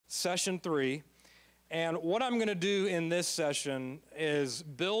session 3. And what I'm going to do in this session is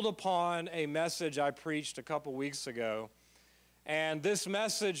build upon a message I preached a couple weeks ago. And this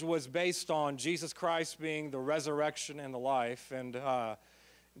message was based on Jesus Christ being the resurrection and the life. And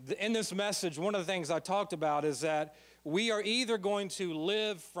in this message, one of the things I talked about is that we are either going to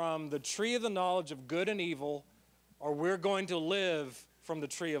live from the tree of the knowledge of good and evil, or we're going to live from the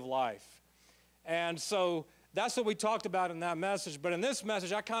tree of life. And so that's what we talked about in that message. But in this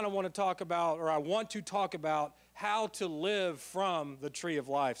message, I kind of want to talk about, or I want to talk about, how to live from the tree of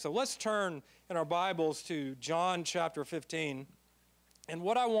life. So let's turn in our Bibles to John chapter 15. And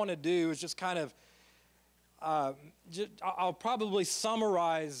what I want to do is just kind of, I'll probably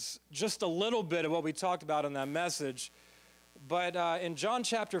summarize just a little bit of what we talked about in that message. But in John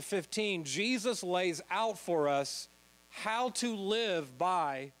chapter 15, Jesus lays out for us how to live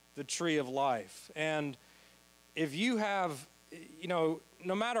by the tree of life. And if you have, no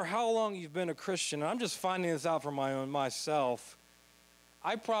matter how long you've been a Christian, and I'm just finding this out for myself,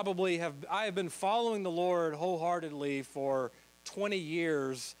 I have been following the Lord wholeheartedly for 20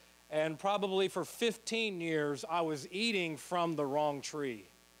 years, and probably for 15 years I was eating from the wrong tree,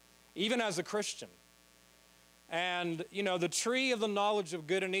 even as a Christian. And, the tree of the knowledge of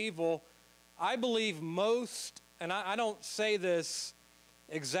good and evil, I believe most, and I don't say this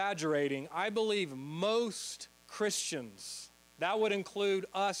exaggerating, I believe most Christians, that would include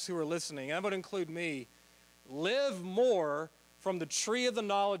us who are listening, that would include me, live more from the tree of the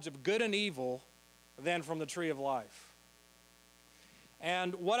knowledge of good and evil than from the tree of life.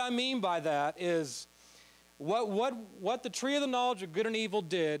 And what I mean by that is what the tree of the knowledge of good and evil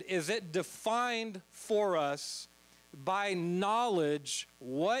did is it defined for us by knowledge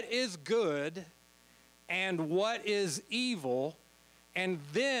what is good and what is evil. And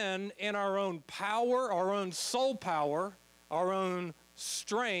then in our own power, our own soul power, our own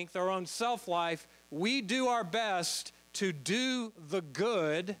strength, our own self-life, we do our best to do the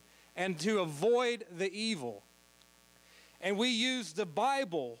good and to avoid the evil. And we use the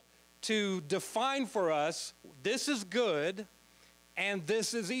Bible to define for us, this is good and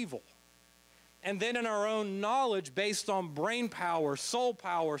this is evil. And then in our own knowledge, based on brain power, soul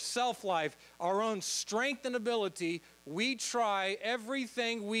power, self-life, our own strength and ability, we try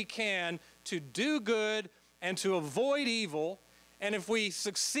everything we can to do good and to avoid evil. And if we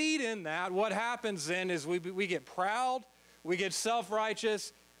succeed in that, what happens then is we get proud, we get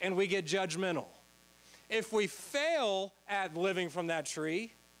self-righteous, and we get judgmental. If we fail at living from that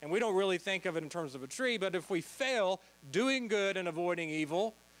tree, and we don't really think of it in terms of a tree, but if we fail doing good and avoiding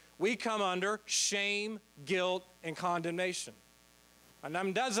evil, we come under shame, guilt, and condemnation.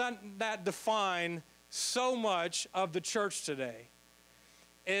 And doesn't that define so much of the church today?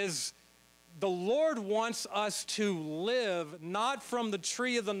 Is the Lord wants us to live not from the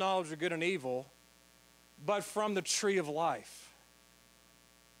tree of the knowledge of good and evil, but from the tree of life.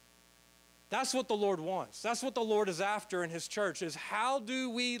 That's what the Lord wants. That's what the Lord is after in His church, is how do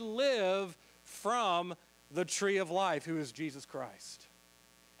we live from the tree of life, who is Jesus Christ?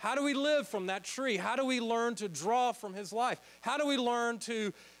 How do we live from that tree? How do we learn to draw from His life? How do we learn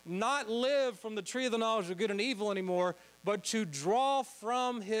to not live from the tree of the knowledge of good and evil anymore, but to draw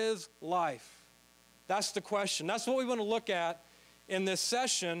from His life? That's the question. That's what we want to look at in this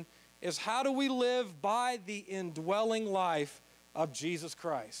session, is how do we live by the indwelling life of Jesus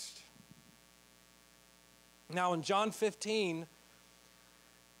Christ? Now in John 15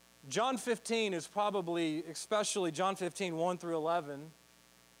 is probably, especially John 15, 1 through 11,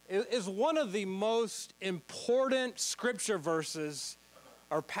 is one of the most important scripture verses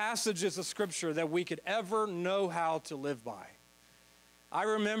or passages of scripture that we could ever know how to live by. I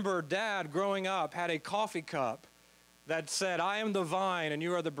remember Dad growing up had a coffee cup that said, "I am the vine and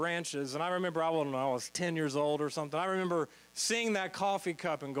you are the branches." And I remember, I was 10 years old or something. I remember seeing that coffee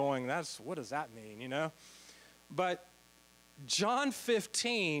cup and going, what does that mean, But John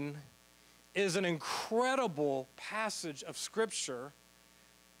 15 is an incredible passage of scripture.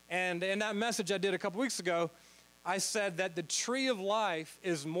 And in that message I did a couple weeks ago, I said that the tree of life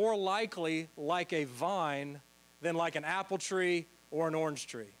is more likely like a vine than like an apple tree or an orange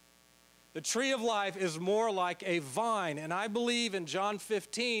tree. The tree of life is more like a vine. And I believe in John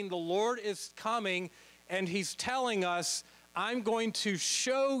 15, the Lord is coming and He's telling us, I'm going to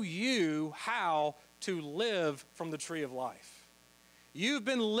show you how to live from the tree of life. You've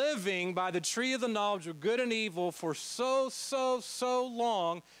been living by the tree of the knowledge of good and evil for so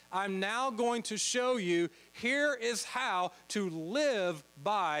long. I'm now going to show you, here is how to live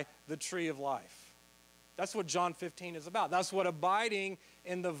by the tree of life. That's what John 15 is about. That's what abiding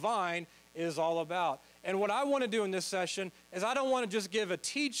in the vine is all about. And what I want to do in this session is I don't want to just give a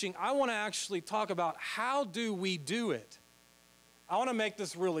teaching. I want to actually talk about how do we do it. I want to make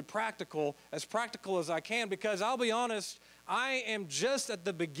this really practical as I can, because I'll be honest, I am just at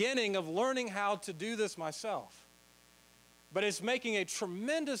the beginning of learning how to do this myself. But it's making a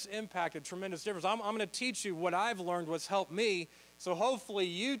tremendous impact, a tremendous difference. I'm going to teach you what I've learned, what's helped me, so hopefully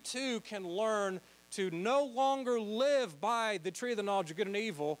you too can learn to no longer live by the tree of the knowledge of good and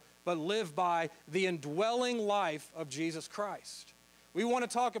evil, but live by the indwelling life of Jesus Christ. We want to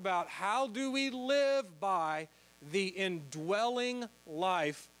talk about how do we live by the indwelling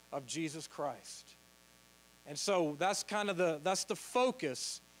life of Jesus Christ. And so that's kind of that's the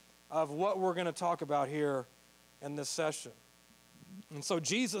focus of what we're going to talk about here in this session. And so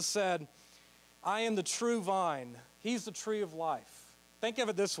Jesus said, I am the true vine. He's the tree of life. Think of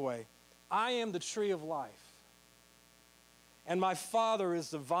it this way. I am the tree of life, and my Father is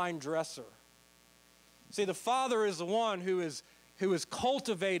the vine dresser. See, the Father is the one who is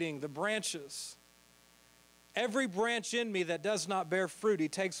cultivating the branches. Every branch in me that does not bear fruit, he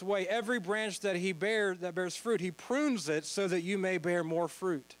takes away. Every branch that bears fruit, he prunes it so that you may bear more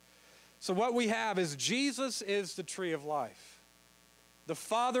fruit. So what we have is Jesus is the tree of life. The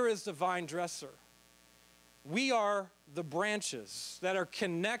Father is the vine dresser. We are the branches that are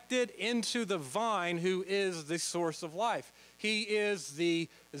connected into the vine, who is the source of life. He is the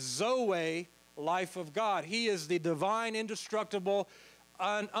Zoe life of God. He is the divine, indestructible,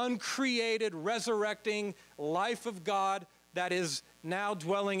 uncreated, resurrecting life of God that is now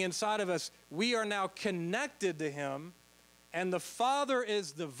dwelling inside of us. We are now connected to him, and the Father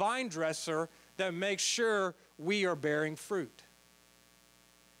is the vine dresser that makes sure we are bearing fruit.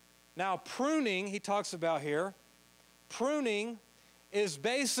 Now, pruning, he talks about here, pruning is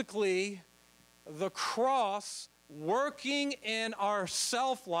basically the cross working in our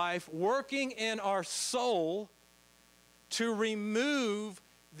self-life, working in our soul to remove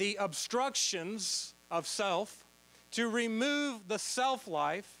the obstructions of self, to remove the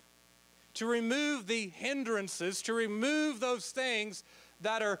self-life, to remove the hindrances, to remove those things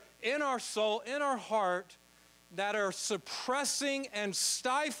that are in our soul, in our heart, that are suppressing and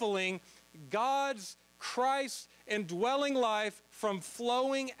stifling God's Christ indwelling life from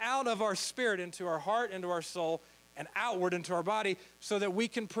flowing out of our spirit into our heart, into our soul, and outward into our body, so that we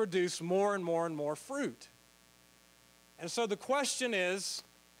can produce more and more and more fruit. And so the question is,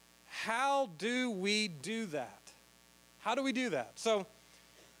 how do we do that? How do we do that? So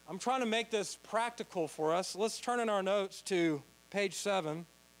I'm trying to make this practical for us. Let's turn in our notes to page 7.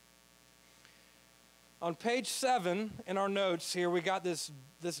 On page 7 in our notes here, we got this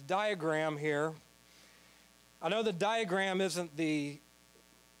diagram here. I know the diagram isn't the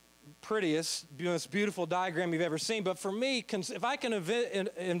prettiest, most beautiful diagram you've ever seen, but for me, if I can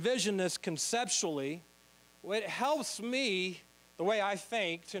envision this conceptually, it helps me, the way I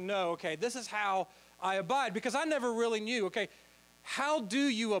think, to know, okay, this is how I abide, because I never really knew, okay, how do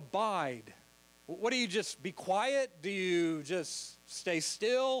you abide? What do you just be quiet? Do you just stay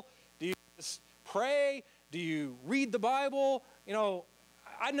still? Do you just pray? Do you read the Bible? You know,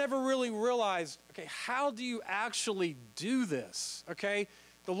 I never really realized, okay, how do you actually do this? Okay,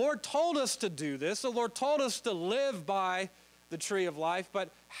 the Lord told us to do this. The Lord told us to live by the tree of life,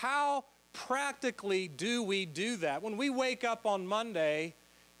 but how practically do we do that? When we wake up on Monday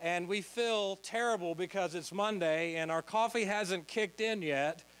and we feel terrible because it's Monday and our coffee hasn't kicked in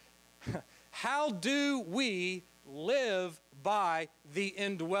yet, how do we live by the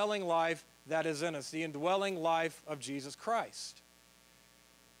indwelling life that is in us, the indwelling life of Jesus Christ?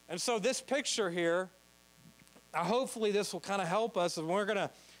 And so this picture here, hopefully this will kind of help us. And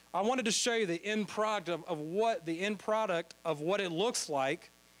I wanted to show you the end product of what it looks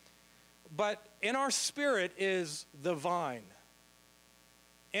like. But in our spirit is the vine.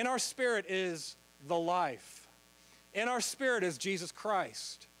 In our spirit is the life. In our spirit is Jesus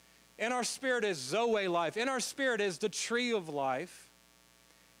Christ. In our spirit is Zoe life. In our spirit is the tree of life.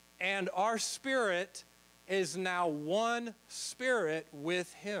 And our spirit is now one spirit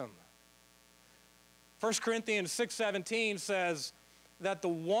with him. 1 Corinthians 6:17 says that the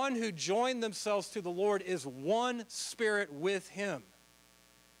one who joined themselves to the Lord is one spirit with him.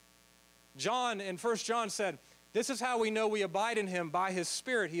 John in 1 John said, this is how we know we abide in him, by his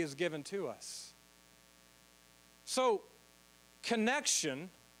spirit he has given to us. So connection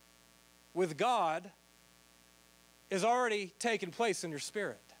with God is already taken place in your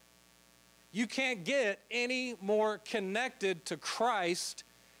spirit. You can't get any more connected to Christ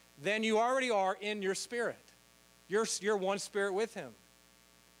than you already are in your spirit. You're one spirit with him.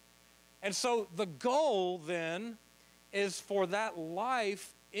 And so the goal then is for that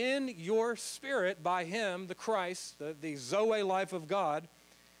life in your spirit by him, the Christ, the Zoe life of God,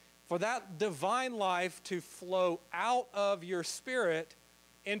 for that divine life to flow out of your spirit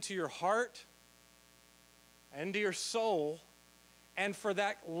into your heart, into your soul, and for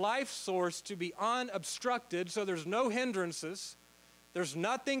that life source to be unobstructed, so there's no hindrances, there's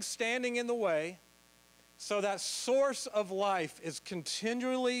nothing standing in the way, so that source of life is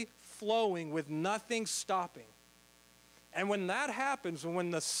continually flowing with nothing stopping. And when that happens,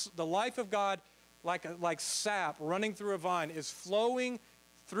 when the life of God, like sap running through a vine, is flowing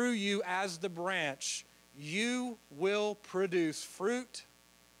through you as the branch, you will produce fruit,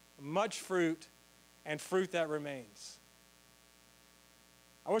 much fruit, and fruit that remains.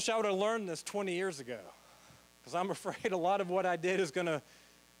 I wish I would have learned this 20 years ago, because I'm afraid a lot of what I did is going to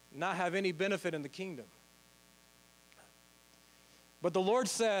not have any benefit in the kingdom. But the Lord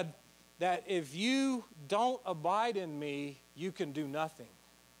said that if you don't abide in me, you can do nothing.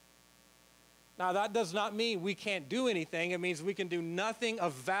 Now, that does not mean we can't do anything. It means we can do nothing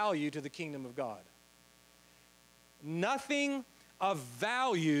of value to the kingdom of God. Nothing of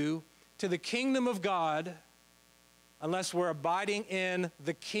value to the kingdom of God unless we're abiding in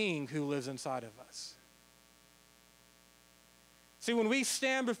the King who lives inside of us. See, when we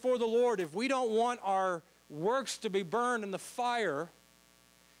stand before the Lord, if we don't want our works to be burned in the fire,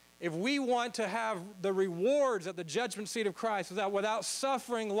 if we want to have the rewards at the judgment seat of Christ without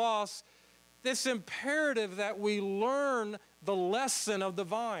suffering loss, it's imperative that we learn the lesson of the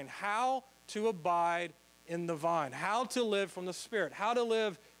vine, how to abide in the vine, how to live from the Spirit, how to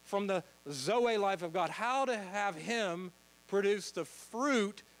live from the Zoe life of God, how to have him produce the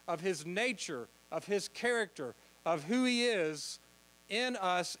fruit of his nature, of his character, of who he is in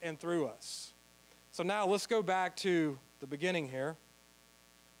us and through us. So now let's go back to the beginning here.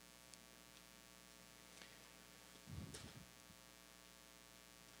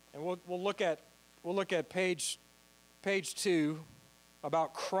 And we'll look at page 2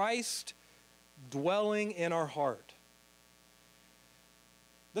 about Christ dwelling in our heart.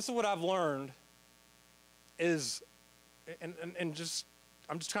 This is what I've learned is, and I'm just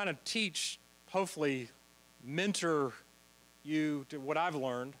trying to teach, hopefully mentor you to what I've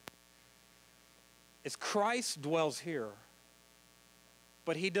learned, is Christ dwells here,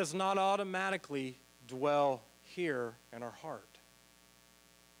 but he does not automatically dwell here in our heart.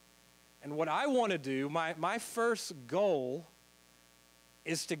 And what I want to do, my first goal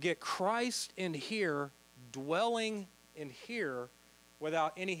is to get Christ in here, dwelling in here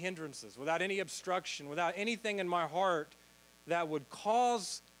without any hindrances, without any obstruction, without anything in my heart that would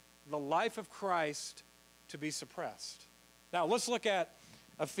cause the life of Christ to be suppressed. Now, let's look at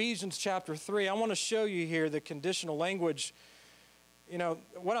Ephesians chapter 3. I want to show you here the conditional language. You know,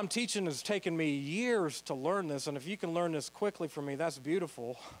 what I'm teaching has taken me years to learn this, and if you can learn this quickly for me, that's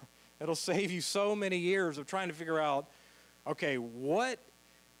beautiful. It'll save you so many years of trying to figure out, okay, what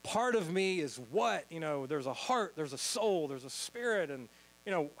part of me is what? You know, there's a heart, there's a soul, there's a spirit, and,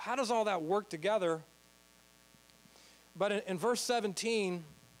 you know, how does all that work together? But in verse 17,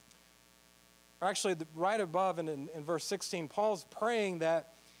 or actually right above and in verse 16, Paul's praying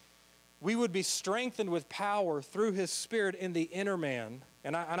that we would be strengthened with power through his Spirit in the inner man.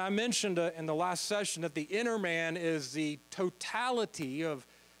 And I mentioned in the last session that the inner man is the totality of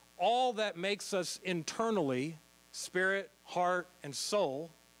all that makes us internally, spirit, heart, and soul.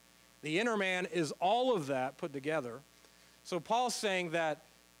 The inner man is all of that put together. So Paul's saying that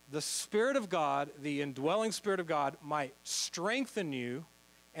the Spirit of God, the indwelling Spirit of God, might strengthen you,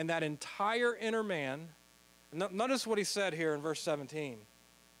 and that entire inner man. Notice what he said here in verse 17.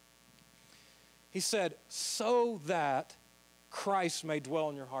 He said, so that Christ may dwell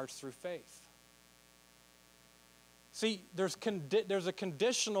in your hearts through faith. See, there's a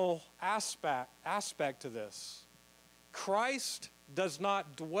conditional aspect to this. Christ does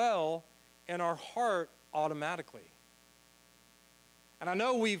not dwell in our heart automatically. And I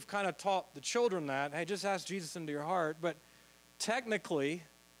know we've kind of taught the children that, hey, just ask Jesus into your heart, but technically,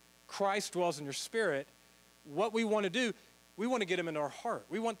 Christ dwells in your spirit. What we want to do, we want to get him into our heart.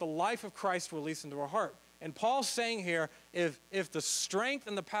 We want the life of Christ released into our heart. And Paul's saying here, if the strength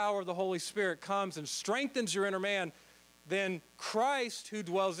and the power of the Holy Spirit comes and strengthens your inner man, then Christ who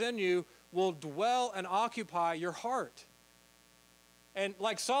dwells in you will dwell and occupy your heart. And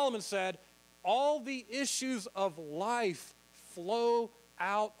like Solomon said, all the issues of life flow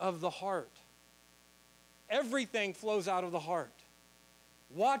out of the heart. Everything flows out of the heart.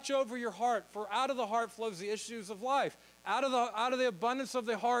 Watch over your heart, for out of the heart flows the issues of life. Out of the abundance of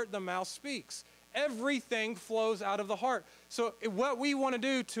the heart, the mouth speaks. Everything flows out of the heart. So what we want to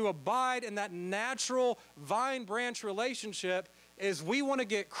do to abide in that natural vine branch relationship is we want to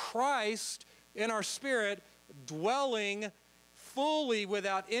get Christ in our spirit dwelling fully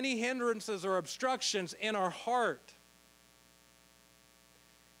without any hindrances or obstructions in our heart.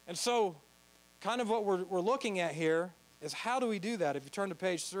 And so kind of what we're looking at here is how do we do that? If you turn to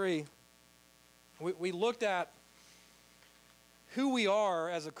page 3, we looked at who we are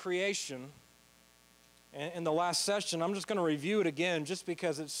as a creation in the last session. I'm just going to review it again just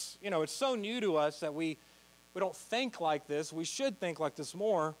because it's so new to us that we don't think like this. We should think like this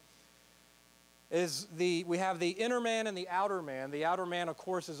more. We have the inner man and the outer man. The outer man, of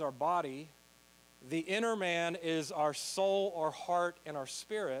course, is our body. The inner man is our soul, our heart, and our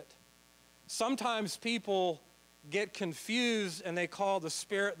spirit. Sometimes people get confused and they call the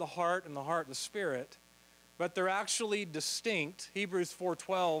spirit the heart and the heart the spirit, but they're actually distinct. Hebrews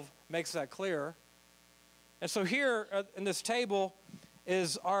 4:12 makes that clear. And so here in this table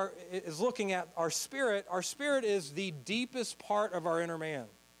is looking at our spirit. Our spirit is the deepest part of our inner man.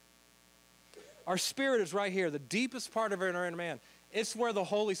 Our spirit is right here, the deepest part of our inner man. It's where the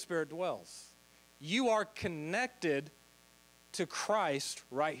Holy Spirit dwells. You are connected to Christ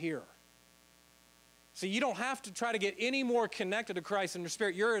right here. So you don't have to try to get any more connected to Christ in your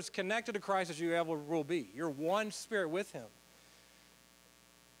spirit. You're as connected to Christ as you ever will be. You're one spirit with him.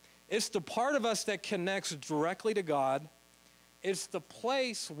 It's the part of us that connects directly to God. It's the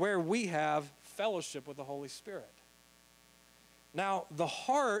place where we have fellowship with the Holy Spirit. Now, the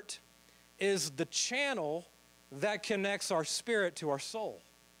heart is the channel that connects our spirit to our soul.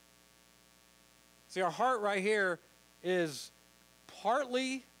 See, our heart right here is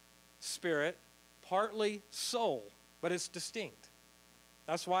partly spirit, partly soul, but it's distinct.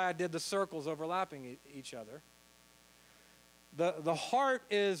 That's why I did the circles overlapping each other. The heart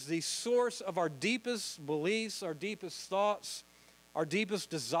is the source of our deepest beliefs, our deepest thoughts, our deepest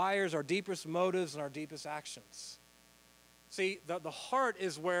desires, our deepest motives, and our deepest actions. See, the heart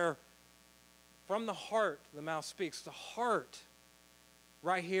is where, from the heart, the mouth speaks. The heart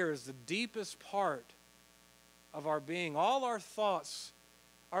right here is the deepest part of our being. All our thoughts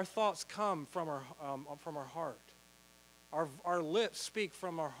come from our heart. Our lips speak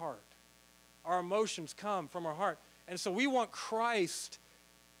from our heart. Our emotions come from our heart. And so we want Christ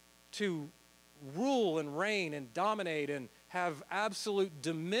to rule and reign and dominate and have absolute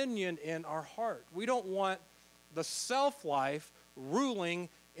dominion in our heart. We don't want the self-life ruling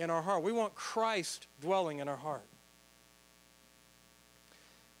in our heart. We want Christ dwelling in our heart.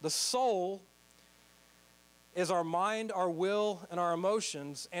 The soul is our mind, our will, and our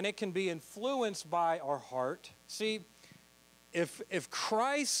emotions, and it can be influenced by our heart. See, if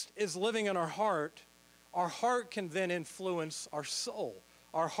Christ is living in our heart can then influence our soul.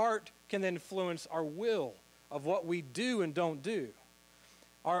 Our heart can then influence our will of what we do and don't do.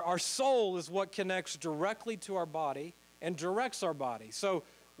 Our soul is what connects directly to our body and directs our body. So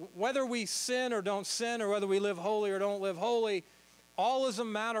whether we sin or don't sin, or whether we live holy or don't live holy, all is a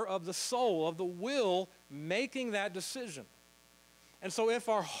matter of the soul, of the will making that decision. And so if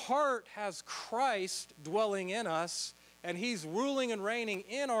our heart has Christ dwelling in us, and he's ruling and reigning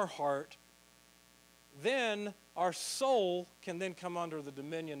in our heart, then our soul can then come under the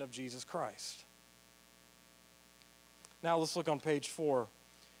dominion of Jesus Christ. Now let's look on page 4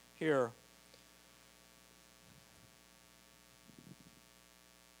 here.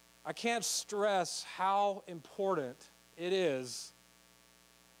 I can't stress how important it is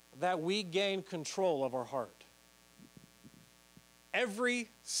that we gain control of our heart. Every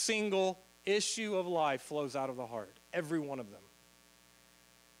single issue of life flows out of the heart. Every one of them.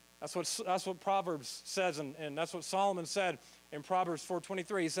 That's what Proverbs says, and that's what Solomon said in Proverbs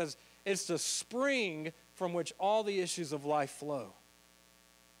 4:23. He says, it's the spring from which all the issues of life flow.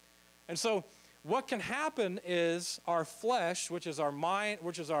 And so what can happen is our flesh, which is our mind,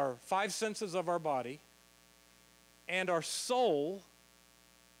 which is our 5 senses of our body, and our soul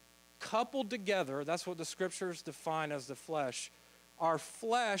coupled together, that's what the scriptures define as the flesh. Our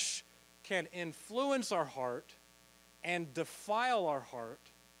flesh can influence our heart and defile our heart,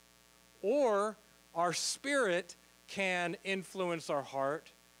 or our spirit can influence our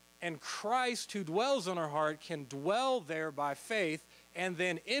heart, and Christ who dwells in our heart can dwell there by faith and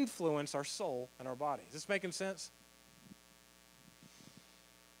then influence our soul and our body. Is this making sense?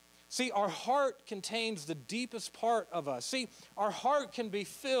 See, our heart contains the deepest part of us. See, our heart can be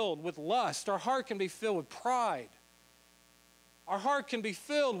filled with lust. Our heart can be filled with pride. Our heart can be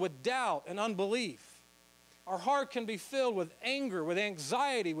filled with doubt and unbelief. Our heart can be filled with anger, with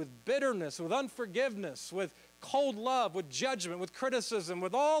anxiety, with bitterness, with unforgiveness, with cold love, with judgment, with criticism,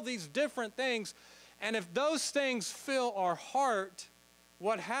 with all these different things. And if those things fill our heart,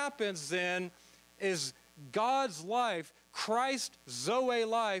 what happens then is God's life, Christ's Zoe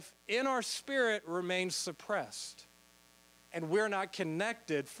life in our spirit remains suppressed, and we're not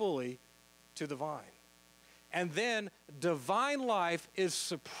connected fully to the vine. And then divine life is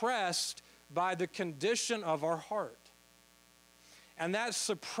suppressed by the condition of our heart. And that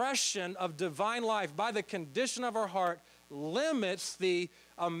suppression of divine life by the condition of our heart limits the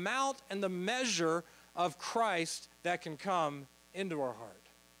amount and the measure of Christ that can come into our heart.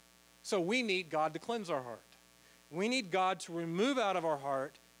 So we need God to cleanse our heart. We need God to remove out of our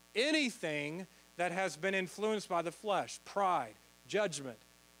heart anything that has been influenced by the flesh, pride, judgment,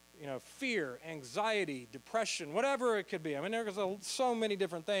 fear, anxiety, depression, whatever it could be. I mean, there's so many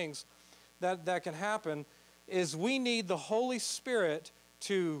different things that can happen. Is we need the Holy Spirit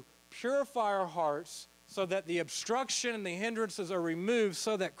to purify our hearts so that the obstruction and the hindrances are removed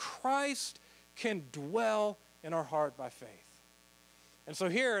so that Christ can dwell in our heart by faith. And so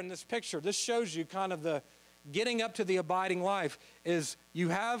here in this picture, this shows you kind of the getting up to the abiding life is you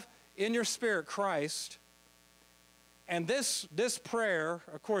have in your spirit Christ. And this prayer,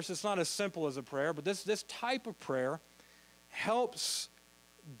 of course, it's not as simple as a prayer, but this type of prayer helps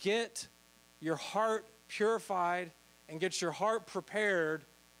get your heart purified and get your heart prepared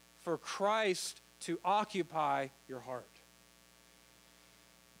for Christ to occupy your heart.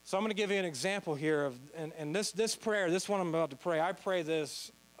 So I'm going to give you an example here of, and this prayer, this one I'm about to pray, I pray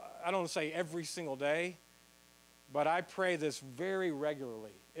this, I don't say every single day, but I pray this very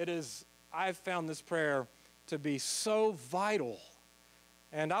regularly. I've found this prayer to be so vital.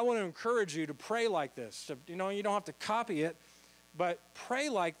 And I want to encourage you to pray like this. You don't have to copy it, but pray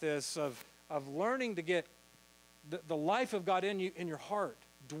like this of learning to get the life of God in your heart,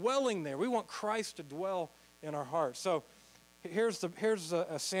 dwelling there. We want Christ to dwell in our heart. So here's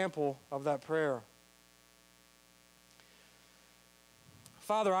a sample of that prayer.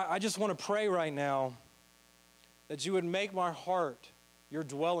 Father, I just want to pray right now that you would make my heart your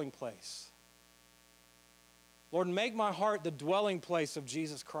dwelling place. Lord, make my heart the dwelling place of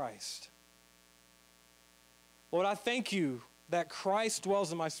Jesus Christ. Lord, I thank you that Christ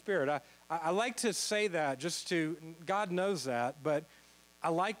dwells in my spirit. I like to say that God knows that, but I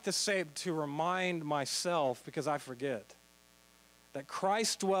like to say it to remind myself because I forget that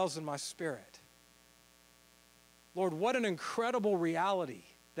Christ dwells in my spirit. Lord, what an incredible reality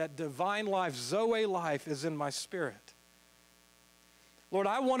that divine life, Zoe life, is in my spirit. Lord,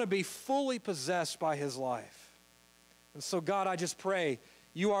 I want to be fully possessed by his life. And so, God, I just pray,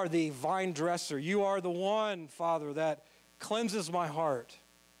 you are the vine dresser. You are the one, Father, that cleanses my heart.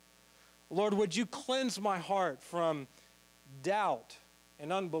 Lord, would you cleanse my heart from doubt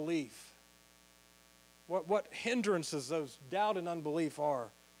and unbelief? What hindrances those doubt and unbelief are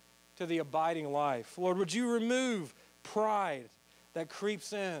to the abiding life. Lord, would you remove pride that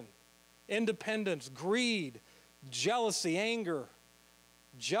creeps in, independence, greed, jealousy, anger,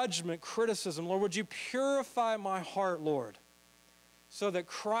 judgment, criticism. Lord, would you purify my heart, Lord, so that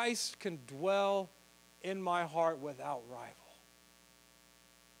Christ can dwell in my heart without rival.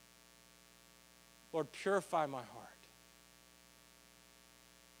 Lord, purify my heart.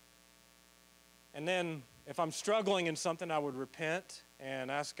 And then if I'm struggling in something, I would repent and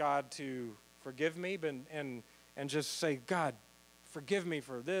ask God to forgive me and just say, God, forgive me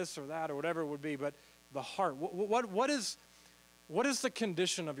for this or that or whatever it would be. But the heart, what is the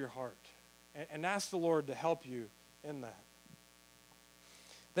condition of your heart? And ask the Lord to help you in that.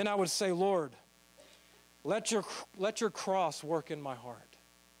 Then I would say, Lord, let your cross work in my heart.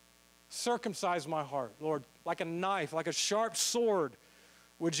 Circumcise my heart, Lord, like a knife, like a sharp sword.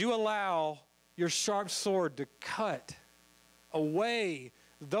 Would you allow your sharp sword to cut away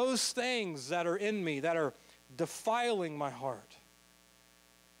those things that are in me that are defiling my heart?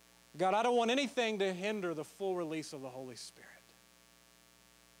 God, I don't want anything to hinder the full release of the Holy Spirit.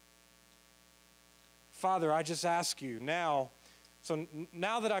 Father, I just ask you now, so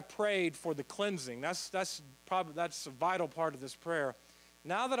now that I prayed for the cleansing, that's a vital part of this prayer.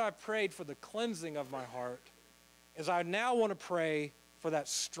 Now that I've prayed for the cleansing of my heart, is I now want to pray for that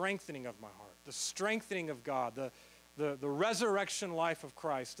strengthening of my heart, the strengthening of God, the resurrection life of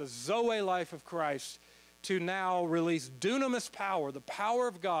Christ, the Zoe life of Christ, to now release dunamis power, the power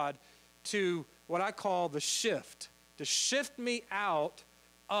of God, to what I call the shift, to shift me out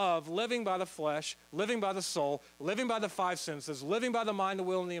of living by the flesh, living by the soul, living by the five senses, living by the mind, the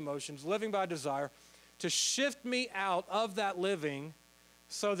will, and the emotions, living by desire, to shift me out of that living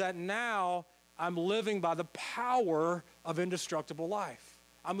so that now I'm living by the power of indestructible life.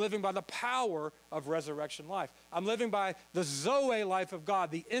 I'm living by the power of resurrection life. I'm living by the Zoe life of God,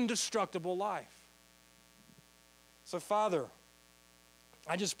 the indestructible life. So, Father,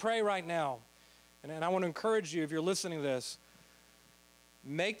 I just pray right now And I want to encourage you, if you're listening to this,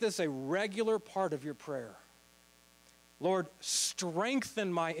 make this a regular part of your prayer. Lord,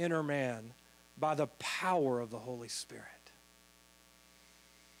 strengthen my inner man by the power of the Holy Spirit.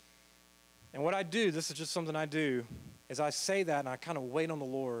 And what I do, this is just something I do, is I say that and I kind of wait on the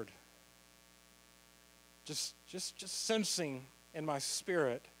Lord. Just sensing in my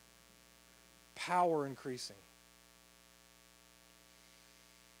spirit power increasing.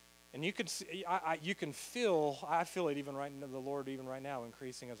 And you can see, you can feel, I feel it even right now, the Lord even right now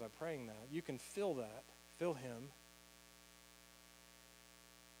increasing as I'm praying that. You can feel that, feel him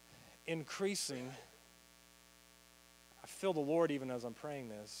increasing. I feel the Lord even as I'm praying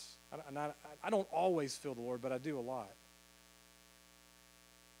this. I don't always feel the Lord, but I do a lot.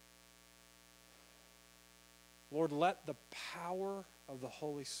 Lord, let the power of the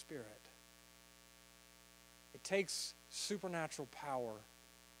Holy Spirit, it takes supernatural power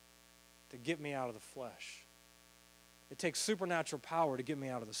to get me out of the flesh. It takes supernatural power to get me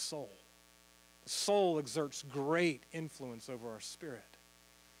out of the soul. The soul exerts great influence over our spirit.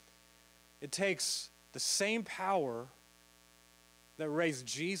 It takes the same power that raised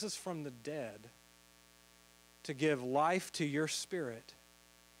Jesus from the dead to give life to your spirit,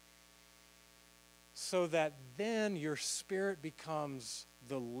 so that then your spirit becomes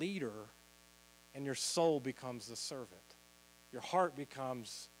the leader and your soul becomes the servant. Your heart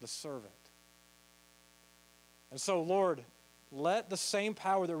becomes the servant. And so, Lord, let the same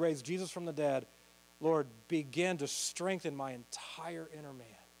power that raised Jesus from the dead, Lord, begin to strengthen my entire inner man.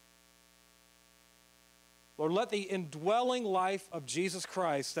 Lord, let the indwelling life of Jesus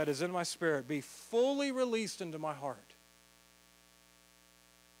Christ that is in my spirit be fully released into my heart.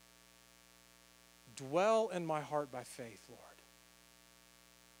 Dwell in my heart by faith, Lord.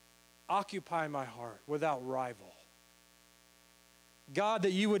 Occupy my heart without rival. God,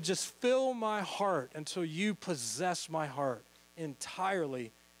 that you would just fill my heart until you possess my heart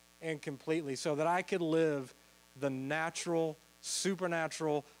entirely and completely, so that I could live the natural,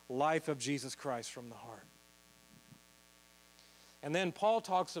 supernatural life of Jesus Christ from the heart. And then Paul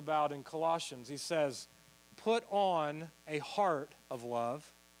talks about in Colossians, he says, put on a heart of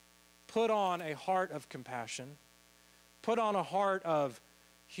love, put on a heart of compassion, put on a heart of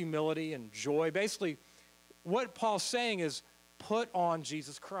humility and joy. Basically, what Paul's saying is, put on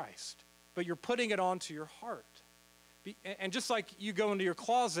Jesus Christ, but you're putting it onto your heart. And just like you go into your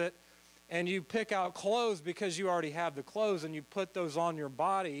closet and you pick out clothes because you already have the clothes and you put those on your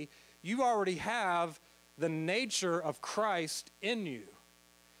body, you already have the nature of Christ in you.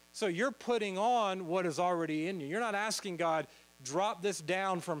 So you're putting on what is already in you. You're not asking God, drop this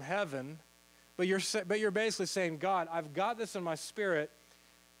down from heaven, but you're basically saying, God, I've got this in my spirit.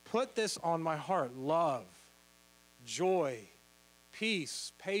 Put this on my heart. Love, joy,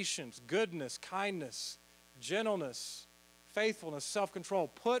 peace, patience, goodness, kindness, gentleness, faithfulness,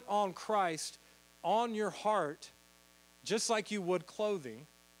 self-control. Put on Christ on your heart just like you would clothing,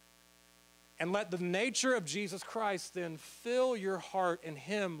 and let the nature of Jesus Christ then fill your heart and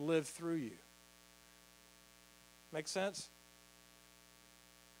him live through you. Make sense?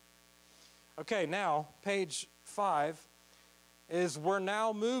 Okay, now page 5 is we're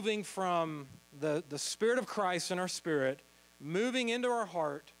now moving from the Spirit of Christ in our spirit, moving into our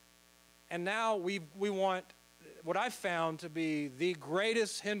heart, and now we want what I found to be the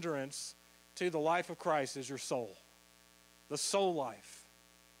greatest hindrance to the life of Christ is your soul. The soul life.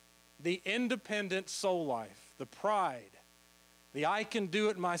 The independent soul life. The pride. The I can do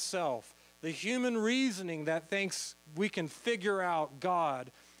it myself. The human reasoning that thinks we can figure out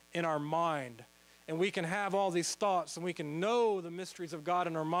God in our mind. And we can have all these thoughts and we can know the mysteries of God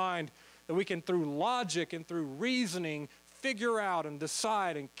in our mind, that we can, through logic and through reasoning, figure out and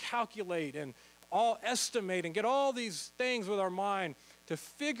decide and calculate and all estimate and get all these things with our mind to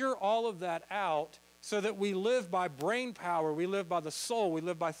figure all of that out, so that we live by brain power, we live by the soul, we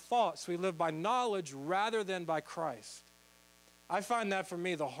live by thoughts, we live by knowledge rather than by Christ. I find that for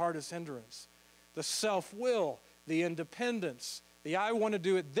me the hardest hindrance. The self-will, the independence, the I want to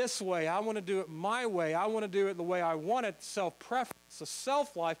do it this way, I want to do it my way, I want to do it the way I want it, self-preference, the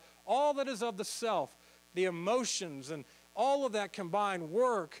self-life, all that is of the self, the emotions and all of that combined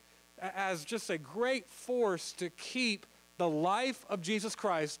work as just a great force to keep the life of Jesus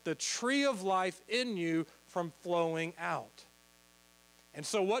Christ, the tree of life in you, from flowing out. And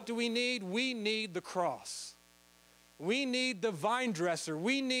so what do we need? We need the cross. We need the vine dresser.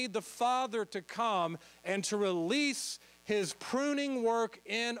 We need the Father to come and to release his pruning work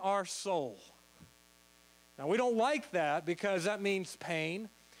in our soul. Now, we don't like that because that means pain.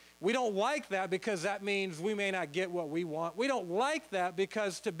 We don't like that because that means we may not get what we want. We don't like that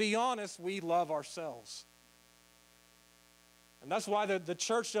because, to be honest, we love ourselves. And that's why the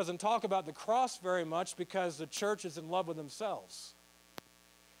church doesn't talk about the cross very much, because the church is in love with themselves.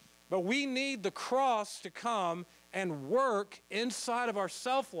 But we need the cross to come and work inside of our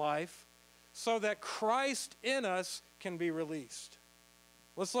self-life so that Christ in us can be released.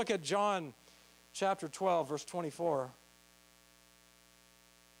 Let's look at John chapter 12, verse 24.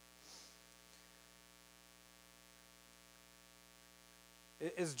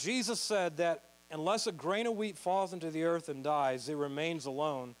 As Jesus said that unless a grain of wheat falls into the earth and dies, it remains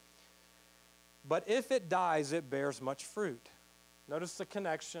alone. But if it dies, it bears much fruit. Notice the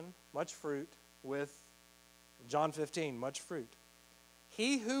connection, much fruit, with John 15, much fruit.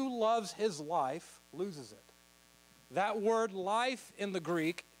 He who loves his life loses it. That word life in the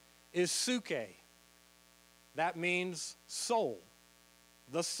Greek is suke. That means soul,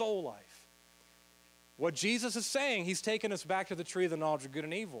 the soul life. What Jesus is saying, he's taken us back to the tree of the knowledge of good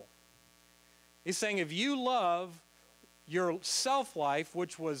and evil. He's saying if you love your self-life,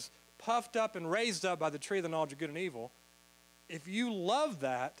 which was puffed up and raised up by the tree of the knowledge of good and evil, if you love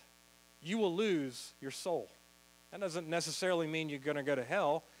that, you will lose your soul. That doesn't necessarily mean you're going to go to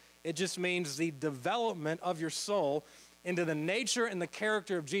hell. It just means the development of your soul into the nature and the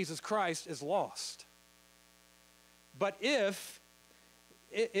character of Jesus Christ is lost. But if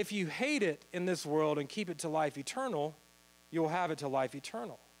you hate it in this world and keep it to life eternal, you'll have it to life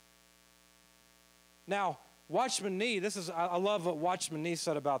eternal. Now, Watchman Nee, I love what Watchman Nee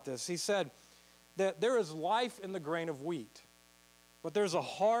said about this. He said that there is life in the grain of wheat, but there's a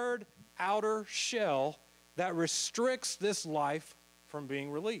hard outer shell that restricts this life from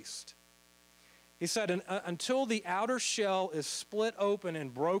being released. He said, until the outer shell is split open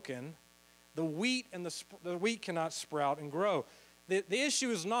and broken, the wheat cannot sprout and grow. The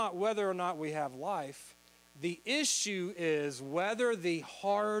issue is not whether or not we have life. The issue is whether the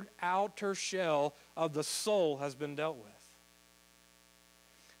hard outer shell of the soul has been dealt with.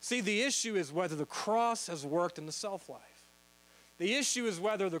 See, the issue is whether the cross has worked in the self-life. The issue is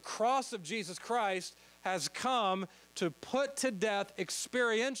whether the cross of Jesus Christ has come to put to death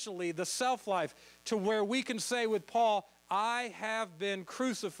experientially the self-life, to where we can say with Paul, I have been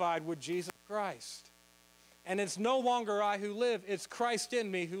crucified with Jesus Christ. And it's no longer I who live, it's Christ in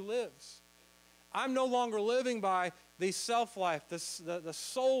me who lives. I'm no longer living by the self-life, the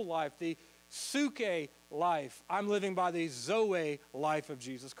soul life, the suke life. I'm living by the zoe life of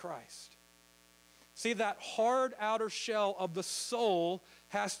Jesus Christ. See, that hard outer shell of the soul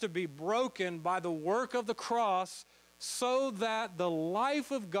has to be broken by the work of the cross so that the life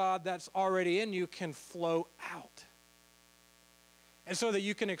of God that's already in you can flow out. And so that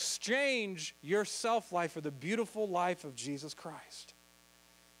you can exchange your self-life for the beautiful life of Jesus Christ.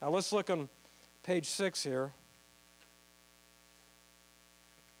 Now let's look on page 6 here.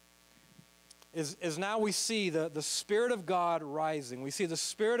 Is now we see the Spirit of God rising. We see the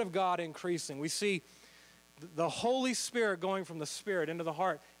Spirit of God increasing. We see the Holy Spirit going from the Spirit into the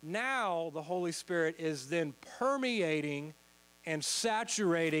heart. Now the Holy Spirit is then permeating and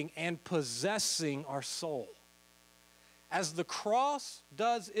saturating and possessing our soul. As the cross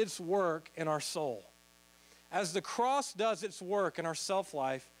does its work in our soul, as the cross does its work in our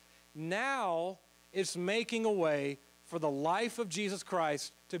self-life, now it's making a way for the life of Jesus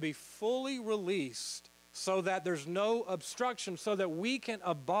Christ to be fully released so that there's no obstruction, so that we can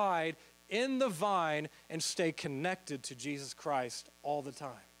abide in the vine and stay connected to Jesus Christ all the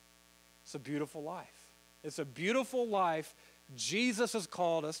time. It's a beautiful life. It's a beautiful life Jesus has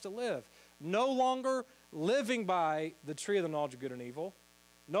called us to live. No longer living by the tree of the knowledge of good and evil,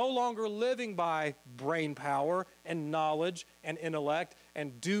 no longer living by brain power and knowledge and intellect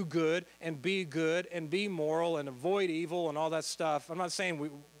and do good and be moral and avoid evil and all that stuff. I'm not saying we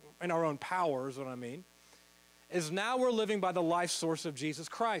in our own power is what I mean. Is now we're living by the life source of Jesus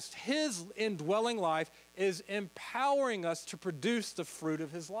Christ. His indwelling life is empowering us to produce the fruit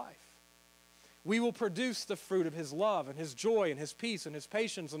of his life. We will produce the fruit of his love and his joy and his peace and his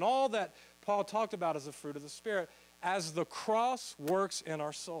patience and all that Paul talked about as the fruit of the Spirit as the cross works in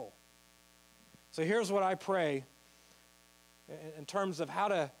our soul. So here's what I pray in terms of how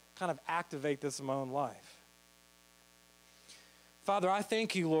to kind of activate this in my own life. Father, I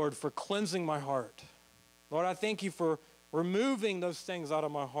thank you, Lord, for cleansing my heart. Lord, I thank you for removing those things out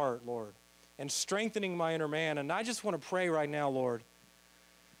of my heart, Lord, and strengthening my inner man. And I just want to pray right now, Lord,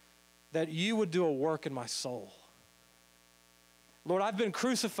 that you would do a work in my soul. Lord, I've been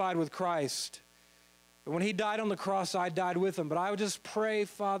crucified with Christ. When he died on the cross, I died with him. But I would just pray,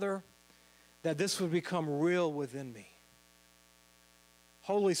 Father, that this would become real within me.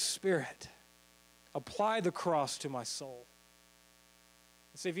 Holy Spirit, apply the cross to my soul.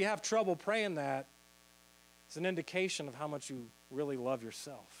 See, if you have trouble praying that, it's an indication of how much you really love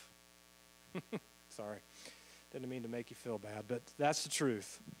yourself. Sorry, didn't mean to make you feel bad, but that's the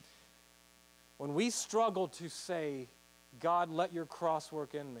truth. When we struggle to say, God, let your cross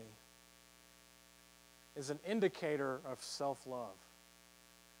work in me, is an indicator of self-love,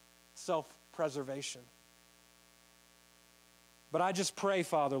 self-preservation. But I just pray,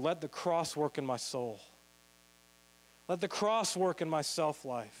 Father, let the cross work in my soul. Let the cross work in my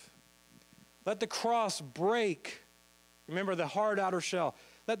self-life. Let the cross break, remember the hard outer shell,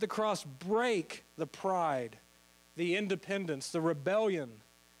 let the cross break the pride, the independence, the rebellion,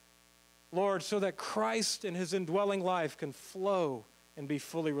 Lord, so that Christ in his indwelling life can flow and be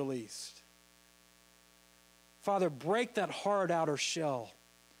fully released. Father, break that hard outer shell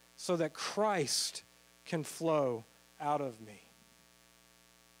so that Christ can flow out of me.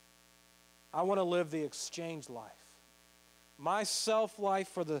 I want to live the exchange life. My self-life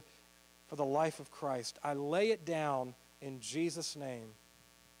for the life of Christ. I lay it down in Jesus' name.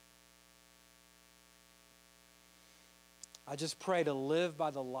 I just pray to live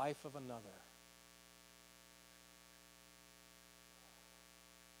by the life of another.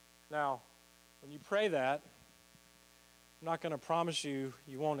 Now, when you pray that, I'm not going to promise you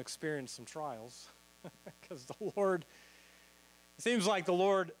won't experience some trials because the Lord, it seems like the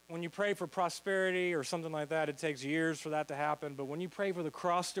Lord, when you pray for prosperity or something like that, it takes years for that to happen. But when you pray for the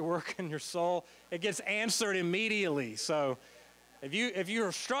cross to work in your soul, it gets answered immediately. So if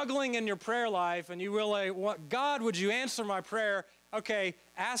you're struggling in your prayer life and you really want, God, would you answer my prayer? Okay,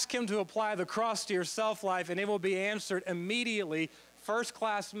 ask him to apply the cross to your self-life and it will be answered immediately.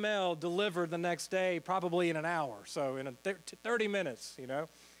 First-class mail delivered the next day, probably in an hour. So in 30 minutes, you know.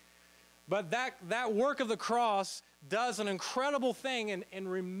 But that work of the cross does an incredible thing in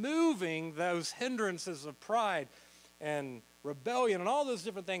removing those hindrances of pride and rebellion and all those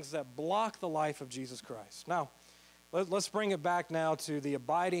different things that block the life of Jesus Christ. Now, let's bring it back now to the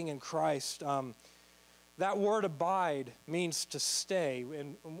abiding in Christ. That word abide means to stay.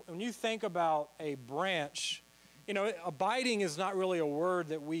 And when you think about a branch, you know, abiding is not really a word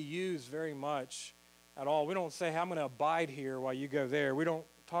that we use very much at all. We don't say, hey, I'm going to abide here while you go there. We don't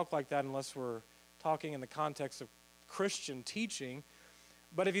talk like that unless we're talking in the context of Christian teaching.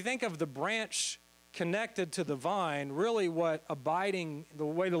 But if you think of the branch connected to the vine, really what abiding, the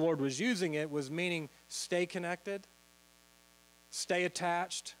way the Lord was using it, was meaning stay connected, stay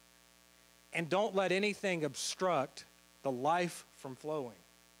attached, and don't let anything obstruct the life from flowing.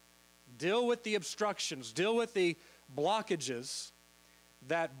 Deal with the obstructions, deal with the blockages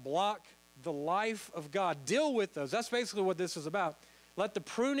that block the life of God. Deal with those. That's basically what this is about. Let the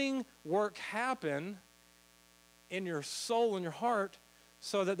pruning work happen in your soul and your heart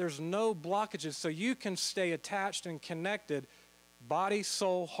so that there's no blockages, so you can stay attached and connected, body,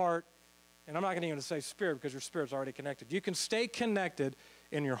 soul, heart, and I'm not going to even say spirit because your spirit's already connected. You can stay connected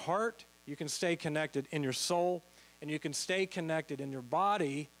in your heart, you can stay connected in your soul, and you can stay connected in your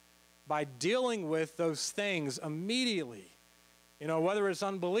body by dealing with those things immediately. You know, whether it's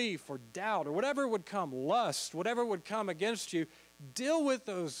unbelief or doubt or whatever would come, lust, whatever would come against you, deal with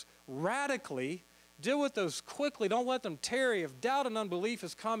those radically, deal with those quickly. Don't let them tarry. If doubt and unbelief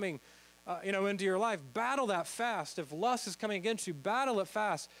is coming, into your life, battle that fast. If lust is coming against you, battle it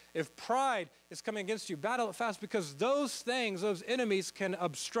fast. If pride is coming against you, battle it fast, because those things, those enemies can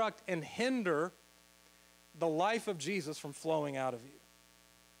obstruct and hinder the life of Jesus from flowing out of you.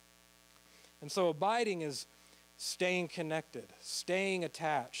 And so abiding is staying connected, staying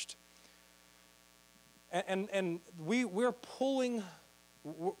attached. And we're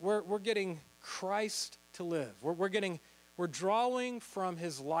getting Christ to live. We're drawing from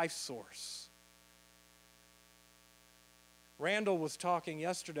his life source. Randall was talking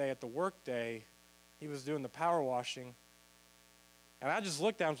yesterday at the work day. He was doing the power washing. And I just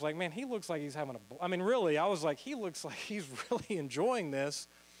looked at him and was like, man, he looks like he's having really, I was like, he looks like he's really enjoying this.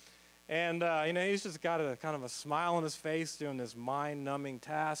 And, he's just got a kind of a smile on his face doing this mind-numbing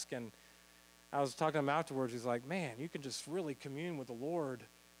task. And I was talking to him afterwards. He's like, man, you can just really commune with the Lord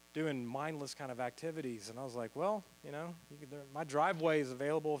doing mindless kind of activities. And I was like, well, my driveway is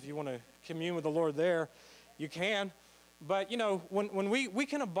available if you want to commune with the Lord there. You can. But, when we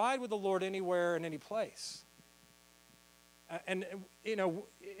can abide with the Lord anywhere and any place. And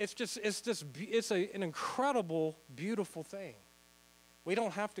it's an incredible, beautiful thing. We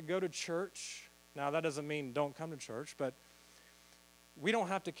don't have to go to church. Now, that doesn't mean don't come to church, but we don't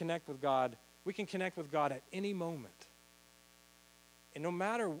have to connect with God. We can connect with God at any moment. And no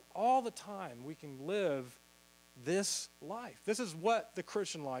matter all the time, we can live this life. This is what the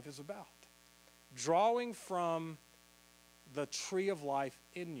Christian life is about. Drawing from the tree of life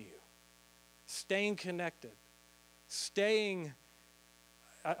in you. Staying connected. Staying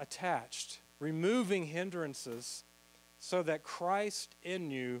attached. Removing hindrances so that Christ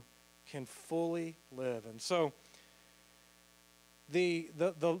in you can fully live. And so the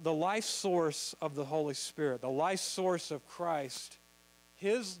life source of the Holy Spirit, the life source of Christ,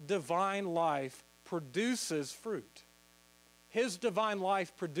 his divine life produces fruit. His divine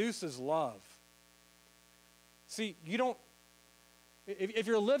life produces love. See, you don't, if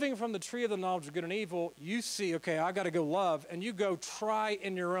you're living from the tree of the knowledge of good and evil, you see, okay, I got to go love, and you go try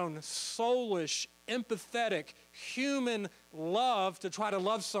in your own soulish, empathetic, human love to try to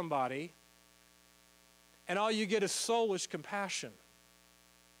love somebody, and all you get is soulish compassion.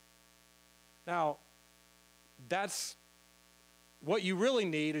 Now, that's what you really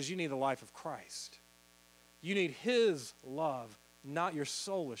need is you need the life of Christ. You need his love, not your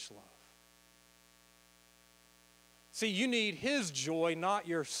soulish love. See, you need his joy, not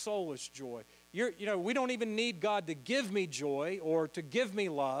your soulish joy. We don't even need God to give me joy or to give me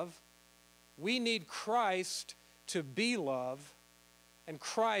love. We need Christ to be love and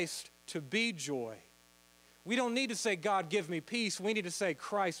Christ to be joy. We don't need to say, God, give me peace. We need to say,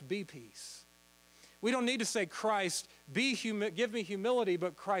 Christ, be peace. We don't need to say, Christ, give me humility,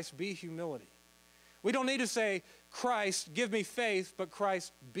 but Christ, be humility. We don't need to say, Christ, give me faith, but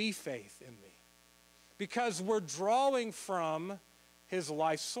Christ, be faith in me. Because we're drawing from his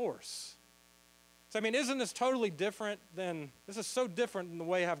life source. So, isn't this totally different this is so different than the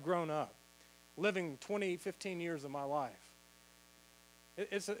way I've grown up, living 20, 15 years of my life.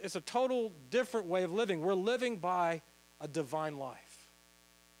 It's a total different way of living. We're living by a divine life.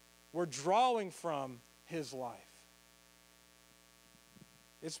 We're drawing from his life.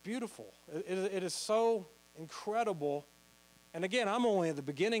 It's beautiful. It is so incredible. And again, I'm only at the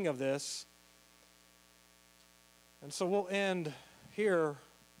beginning of this. And so we'll end here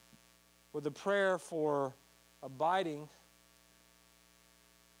with a prayer for abiding.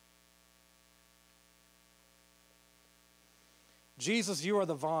 Jesus, you are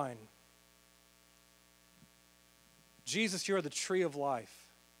the vine. Jesus, you are the tree of life.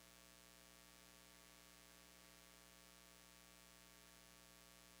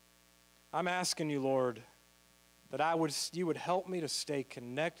 I'm asking you, Lord, that you would help me to stay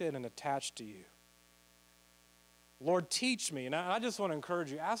connected and attached to you. Lord, teach me. And I just want to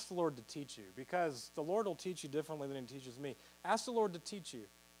encourage you, ask the Lord to teach you, because the Lord will teach you differently than he teaches me. Ask the Lord to teach you.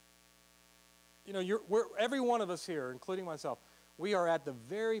 Every one of us here, including myself, we are at the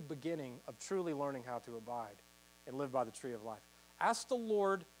very beginning of truly learning how to abide and live by the tree of life. Ask the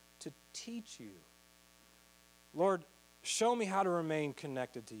Lord to teach you. Lord, show me how to remain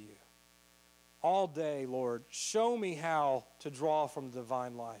connected to you. All day, Lord, show me how to draw from the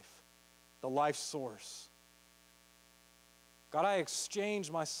divine life, the life source. God, I exchange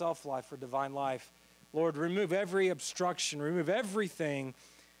my self-life for divine life. Lord, remove every obstruction, remove everything,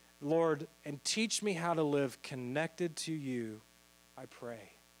 Lord, and teach me how to live connected to you, I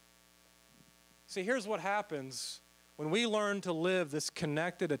pray. See, here's what happens when we learn to live this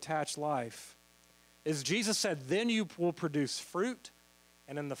connected, attached life, is Jesus said, then you will produce fruit,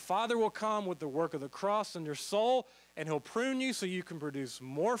 and then the Father will come with the work of the cross in your soul, and he'll prune you so you can produce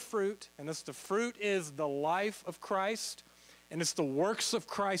more fruit. And the fruit is the life of Christ, and it's the works of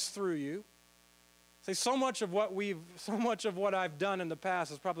Christ through you. See, so much of what I've done in the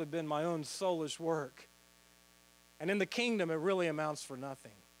past has probably been my own soulish work. And in the kingdom, it really amounts for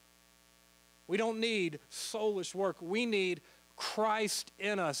nothing. We don't need soulish work. We need Christ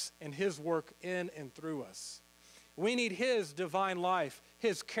in us and his work in and through us. We need his divine life,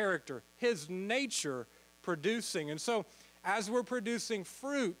 his character, his nature producing. And so as we're producing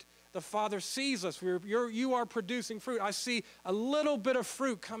fruit, the Father sees us. You are producing fruit. I see a little bit of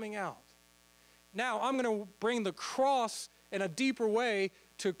fruit coming out. Now I'm going to bring the cross in a deeper way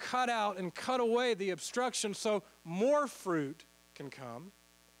to cut out and cut away the obstruction so more fruit can come.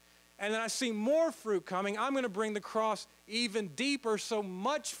 And then I see more fruit coming. I'm going to bring the cross even deeper so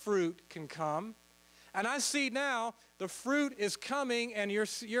much fruit can come. And I see now the fruit is coming and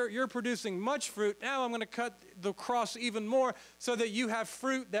you're producing much fruit. Now I'm going to cut the cross even more so that you have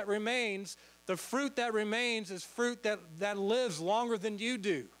fruit that remains. The fruit that remains is fruit that lives longer than you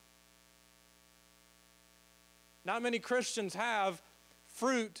do. Not many Christians have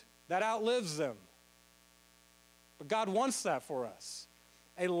fruit that outlives them. But God wants that for us.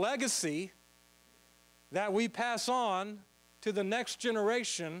 A legacy that we pass on to the next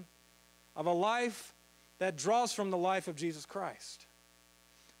generation of a life that draws from the life of Jesus Christ.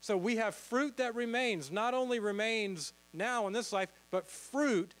 So we have fruit that remains, not only remains now in this life, but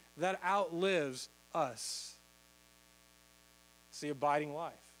fruit that outlives us. It's the abiding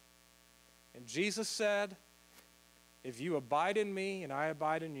life. And Jesus said, if you abide in me and I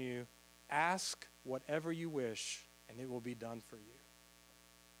abide in you, ask whatever you wish and it will be done for you.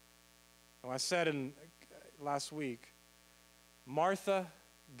 And I said last week, Martha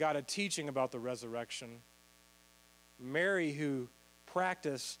got a teaching about the resurrection. Mary, who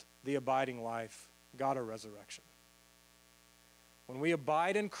practiced the abiding life, got a resurrection. When we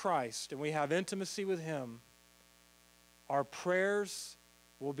abide in Christ and we have intimacy with him, our prayers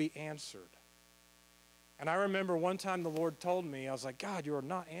will be answered. And I remember one time the Lord told me, I was like, God, you are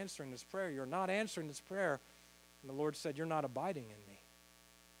not answering this prayer. You're not answering this prayer. And the Lord said, you're not abiding in me.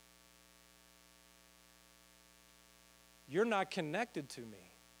 You're not connected to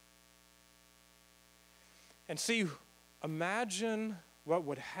me. And see, imagine what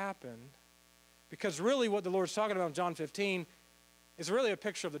would happen, because really what the Lord's talking about in John 15 is really a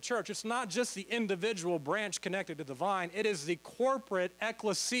picture of the church. It's not just the individual branch connected to the vine. It is the corporate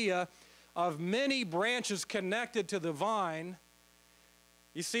ecclesia of many branches connected to the vine.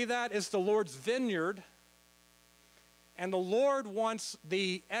 You see that? It's the Lord's vineyard. And the Lord wants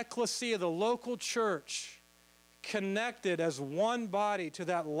the ecclesia, the local church, connected as one body to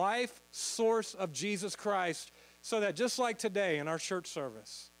that life source of Jesus Christ, so that just like today in our church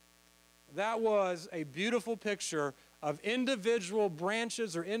service, that was a beautiful picture of individual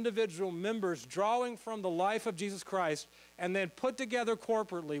branches or individual members drawing from the life of Jesus Christ and then put together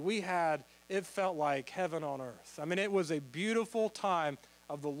corporately. It felt like heaven on earth. I mean, it was a beautiful time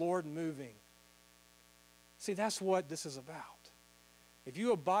of the Lord moving. See, that's what this is about. If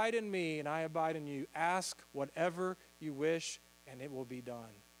you abide in me and I abide in you, ask whatever you wish and it will be done.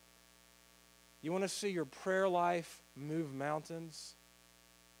 You want to see your prayer life move mountains?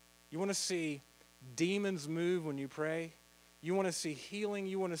 You want to see demons move when you pray? You want to see healing?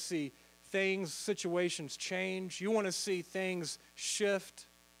 You want to see things, situations change? You want to see things shift?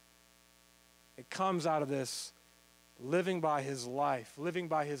 It comes out of this living by his life, living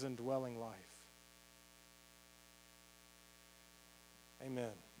by his indwelling life.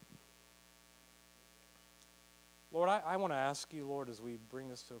 Amen. Lord, I want to ask you, Lord, as we bring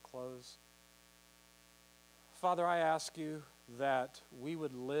this to a close, Father, I ask you that we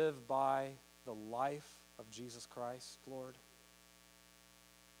would live by the life of Jesus Christ, Lord.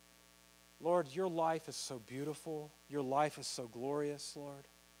 Lord, your life is so beautiful. Your life is so glorious, Lord.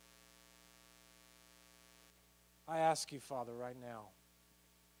 I ask you, Father, right now,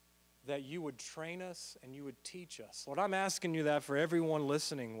 that you would train us and you would teach us. Lord, I'm asking you that for everyone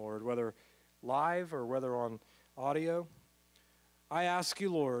listening, Lord, whether live or whether on audio. I ask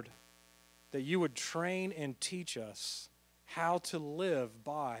you, Lord, that you would train and teach us how to live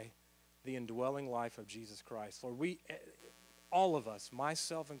by the indwelling life of Jesus Christ. Lord, all of us,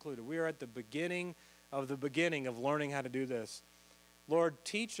 myself included, we are at the beginning of learning how to do this. Lord,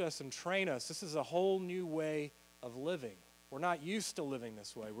 teach us and train us. This is a whole new way of living. We're not used to living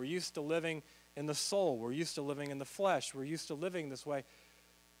this way. We're used to living in the soul. We're used to living in the flesh. We're used to living this way.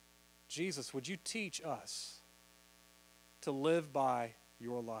 Jesus, would you teach us to live by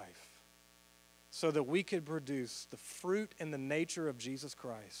your life so that we could produce the fruit and the nature of Jesus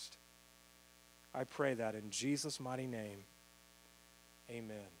Christ? I pray that in Jesus' mighty name.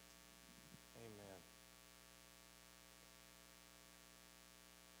 Amen. Amen.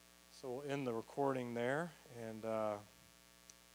 So we'll end the recording there, and